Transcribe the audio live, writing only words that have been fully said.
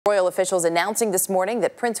Royal officials announcing this morning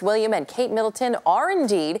that Prince William and Kate Middleton are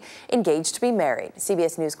indeed engaged to be married.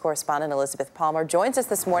 CBS News correspondent Elizabeth Palmer joins us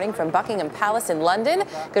this morning from Buckingham Palace in London.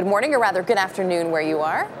 Good morning, or rather good afternoon where you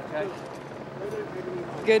are.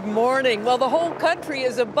 Good morning. Well, the whole country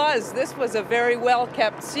is abuzz. This was a very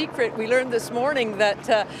well-kept secret. We learned this morning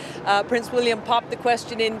that Prince William popped the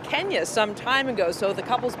question in Kenya some time ago, so the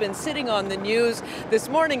couple's been sitting on the news. This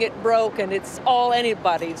morning it broke, and it's all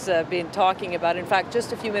anybody's been talking about. In fact,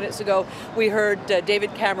 just a few minutes ago, we heard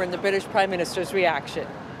David Cameron, the British Prime Minister's reaction.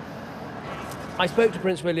 I spoke to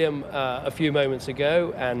Prince William a few moments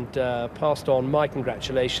ago and passed on my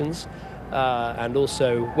congratulations. And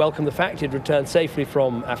also welcome the fact he'd returned safely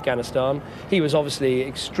from Afghanistan. He was obviously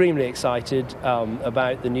extremely excited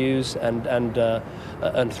about the news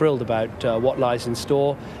and thrilled about what lies in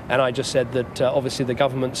store. And I just said that obviously the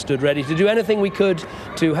government stood ready to do anything we could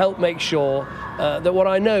to help make sure that what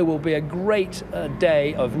I know will be a great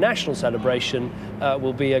day of national celebration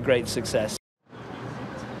will be a great success.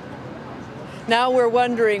 Now we're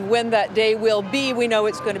wondering when that day will be. We know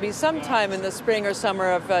it's going to be sometime in the spring or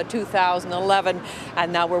summer of 2011,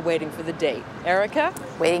 and now we're waiting for the date. Erica?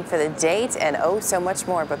 Waiting for the date and oh so much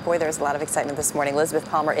more, but boy, there's a lot of excitement this morning. Elizabeth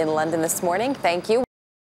Palmer in London this morning. Thank you.